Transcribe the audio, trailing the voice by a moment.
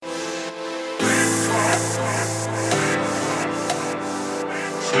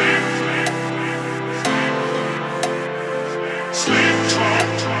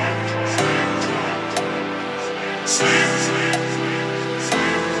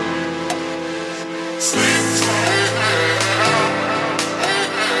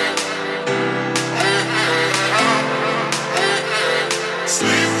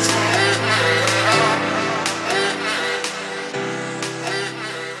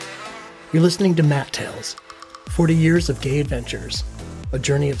You're listening to Matt Tales, 40 Years of Gay Adventures, a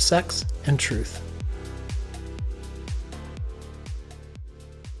journey of sex and truth.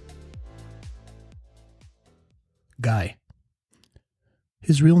 Guy.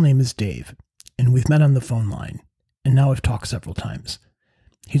 His real name is Dave, and we've met on the phone line, and now I've talked several times.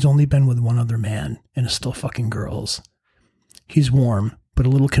 He's only been with one other man, and is still fucking girls. He's warm, but a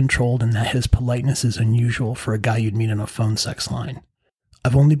little controlled in that his politeness is unusual for a guy you'd meet on a phone sex line.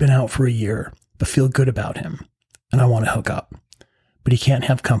 I've only been out for a year, but feel good about him, and I want to hook up. But he can't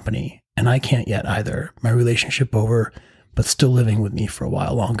have company, and I can't yet either. My relationship over, but still living with me for a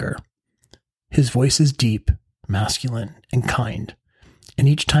while longer. His voice is deep, masculine, and kind, and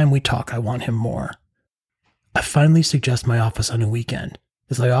each time we talk I want him more. I finally suggest my office on a weekend,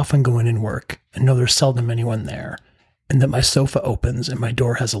 as I often go in and work, and know there's seldom anyone there, and that my sofa opens and my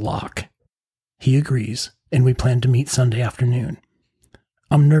door has a lock. He agrees, and we plan to meet Sunday afternoon.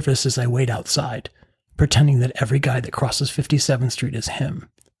 I'm nervous as I wait outside, pretending that every guy that crosses 57th Street is him.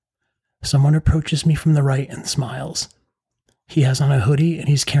 Someone approaches me from the right and smiles. He has on a hoodie and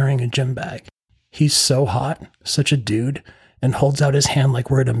he's carrying a gym bag. He's so hot, such a dude, and holds out his hand like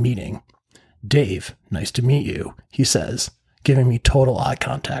we're at a meeting. "Dave, nice to meet you," he says, giving me total eye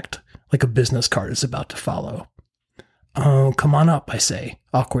contact, like a business card is about to follow. "Oh, come on up," I say,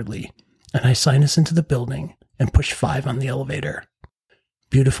 awkwardly, and I sign us into the building and push 5 on the elevator.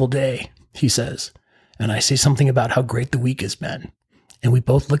 "Beautiful day," he says, and I say something about how great the week has been, and we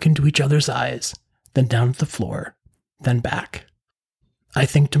both look into each other's eyes, then down at the floor, then back. I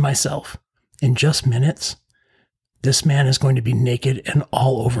think to myself, in just minutes, this man is going to be naked and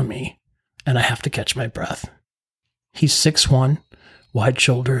all over me, and I have to catch my breath. He's 6'1", wide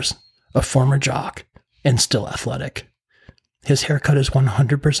shoulders, a former jock, and still athletic. His haircut is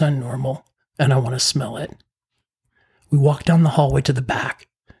 100% normal, and I want to smell it. We walk down the hallway to the back,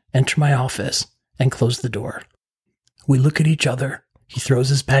 enter my office, and close the door. We look at each other. He throws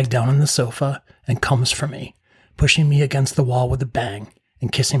his bag down on the sofa and comes for me, pushing me against the wall with a bang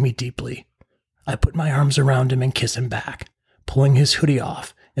and kissing me deeply. I put my arms around him and kiss him back, pulling his hoodie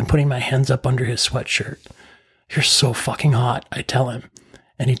off and putting my hands up under his sweatshirt. "You're so fucking hot," I tell him,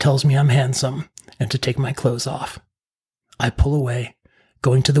 and he tells me I'm handsome and to take my clothes off. I pull away,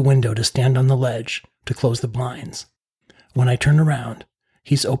 going to the window to stand on the ledge to close the blinds. When I turn around,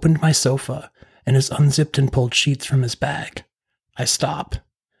 he's opened my sofa and has unzipped and pulled sheets from his bag. I stop.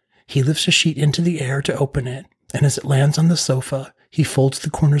 He lifts a sheet into the air to open it, and as it lands on the sofa, he folds the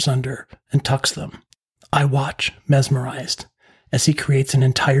corners under and tucks them. I watch, mesmerized, as he creates an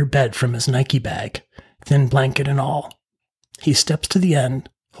entire bed from his Nike bag, thin blanket and all. He steps to the end,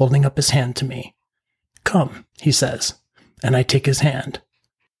 holding up his hand to me. "Come," he says, and I take his hand.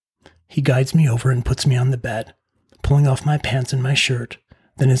 He guides me over and puts me on the bed, pulling off my pants and my shirt,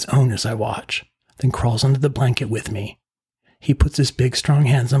 then his own as I watch, then crawls under the blanket with me. He puts his big, strong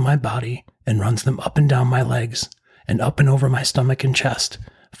hands on my body and runs them up and down my legs and up and over my stomach and chest,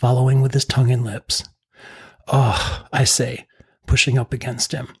 following with his tongue and lips. "Oh," I say, pushing up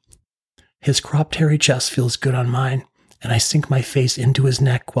against him. His cropped, hairy chest feels good on mine, and I sink my face into his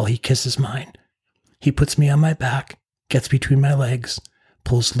neck while he kisses mine. He puts me on my back, gets between my legs,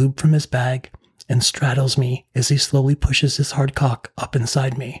 pulls lube from his bag, and straddles me as he slowly pushes his hard cock up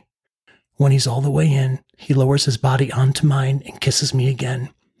inside me. When he's all the way in, he lowers his body onto mine and kisses me again,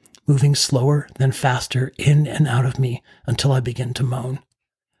 moving slower then faster in and out of me until I begin to moan.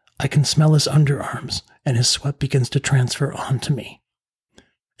 I can smell his underarms, and his sweat begins to transfer onto me.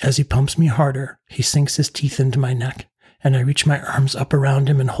 As he pumps me harder, he sinks his teeth into my neck, and I reach my arms up around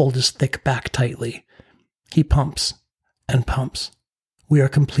him and hold his thick back tightly. He pumps and pumps. We are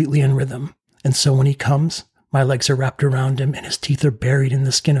completely in rhythm. And so when he comes, my legs are wrapped around him and his teeth are buried in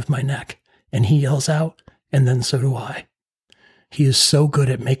the skin of my neck, and he yells out, and then so do I. He is so good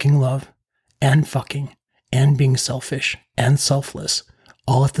at making love, and fucking, and being selfish, and selfless,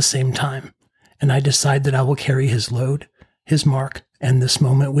 all at the same time, and I decide that I will carry his load, his mark, and this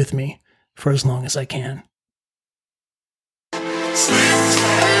moment with me for as long as I can.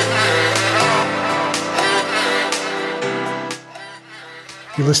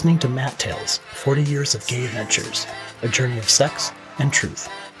 You're listening to Matt Tales, 40 Years of Gay Adventures, a journey of sex and truth.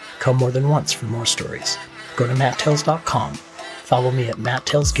 Come more than once for more stories. Go to matttales.com. Follow me at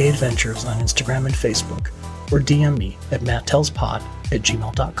matttales.gayadventures on Instagram and Facebook, or DM me at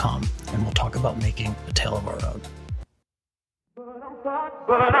matttalespod@gmail.com, and we'll talk about making a tale of our own.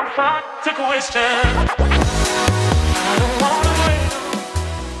 But I'm far to question. I don't wanna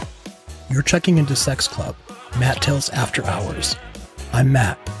wait. You're checking into Sex Club, Matt Tales After Hours. I'm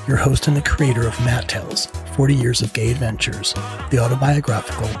Matt, your host and the creator of Matt Tales, 40 Years of Gay Adventures, the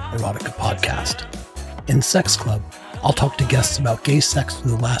autobiographical erotica podcast. In Sex Club, I'll talk to guests about gay sex for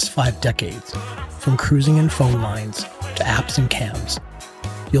the last 5 decades, from cruising and phone lines to apps and cams.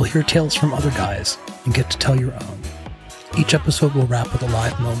 You'll hear tales from other guys and get to tell your own. Each episode will wrap with a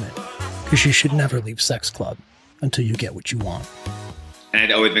live moment, because you should never leave Sex Club until you get what you want. And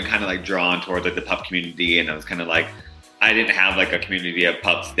I'd always been kind of like drawn towards like the pup community, and I was kind of like, I didn't have like a community of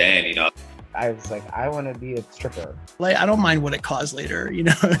pups then, you know. I was like, I want to be a stripper. Like, I don't mind what it caused later, you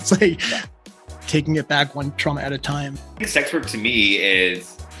know. It's like taking it back one trauma at a time. Sex work to me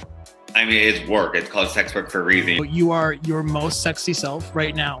is, I mean, it's work. It's called sex work for a reason. You are your most sexy self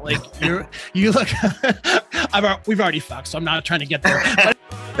right now. Like you look. We've already fucked, so I'm not trying to get there.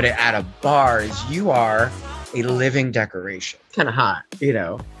 But at a bar, you are a living decoration. Kind of hot, you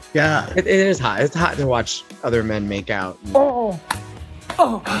know. Yeah, it is hot. It's hot to watch other men make out. Oh.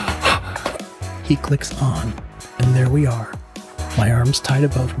 He clicks on, and there we are. My arms tied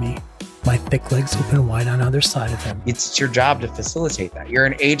above me, my thick legs open wide on either side of him. It's your job to facilitate that. You're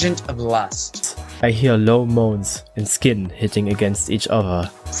an agent of lust. I hear low moans and skin hitting against each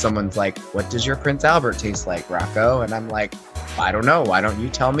other. Someone's like, what does your Prince Albert taste like, Rocco? And I'm like, I don't know. Why don't you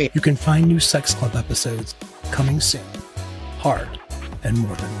tell me? You can find new Sex Club episodes coming soon. Hard and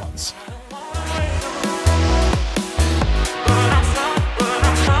more than once.